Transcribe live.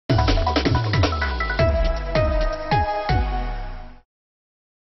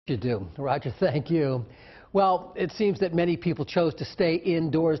You do. Roger, thank you. Well, it seems that many people chose to stay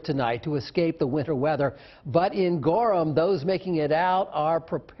indoors tonight to escape the winter weather. But in Gorham, those making it out are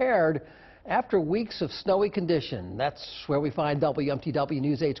prepared after weeks of snowy condition. That's where we find WMTW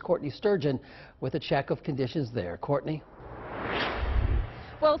News 8's Courtney Sturgeon with a check of conditions there. Courtney?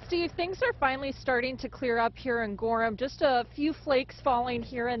 Well, Steve, things are finally starting to clear up here in Gorham. Just a few flakes falling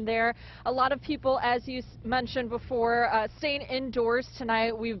here and there. A lot of people, as you mentioned before, staying indoors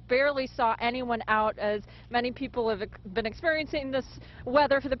tonight. We barely saw anyone out, as many people have been experiencing this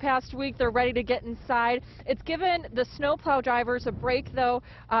weather for the past week. They're ready to get inside. It's given the snowplow drivers a break, though,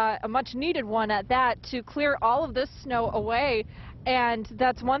 a much needed one at that, to clear all of this snow away. And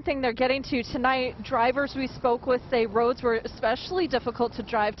that's one thing they're getting to tonight. Drivers we spoke with say roads were especially difficult to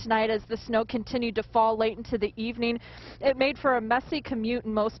drive tonight as the snow continued to fall late into the evening. It made for a messy commute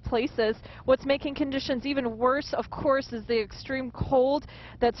in most places. What's making conditions even worse, of course, is the extreme cold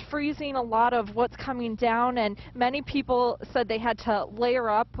that's freezing a lot of what's coming down, and many people said they had to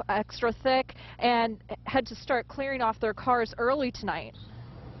layer up extra thick and had to start clearing off their cars early tonight.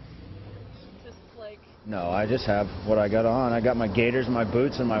 No, I just have what I got on. I got my gaiters, my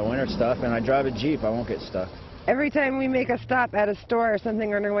boots, and my winter stuff, and I drive a Jeep. I won't get stuck. Every time we make a stop at a store or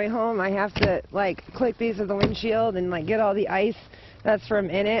something on our way home, I have to, click these with the windshield and, get all the ice that's from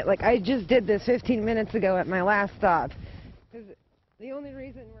in it. I just did this 15 minutes ago at my last stop. 'Cause the only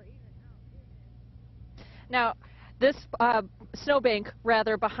reason we're even out... Now, this snowbank,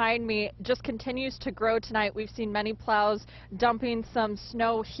 rather, behind me just continues to grow tonight. We've seen many plows dumping some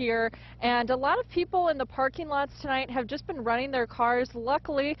snow here, and a lot of people in the parking lots tonight have just been running their cars.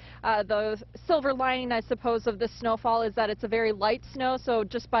 Luckily, the silver lining, I suppose, of this snowfall is that it's a very light snow, so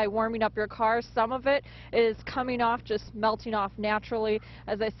just by warming up your car, some of it is coming off, just melting off naturally.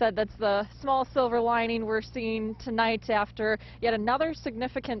 As I said, that's the small silver lining we're seeing tonight after yet another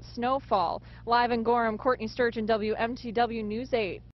significant snowfall. Live in Gorham, Courtney Sturgeon, WMTW News 8.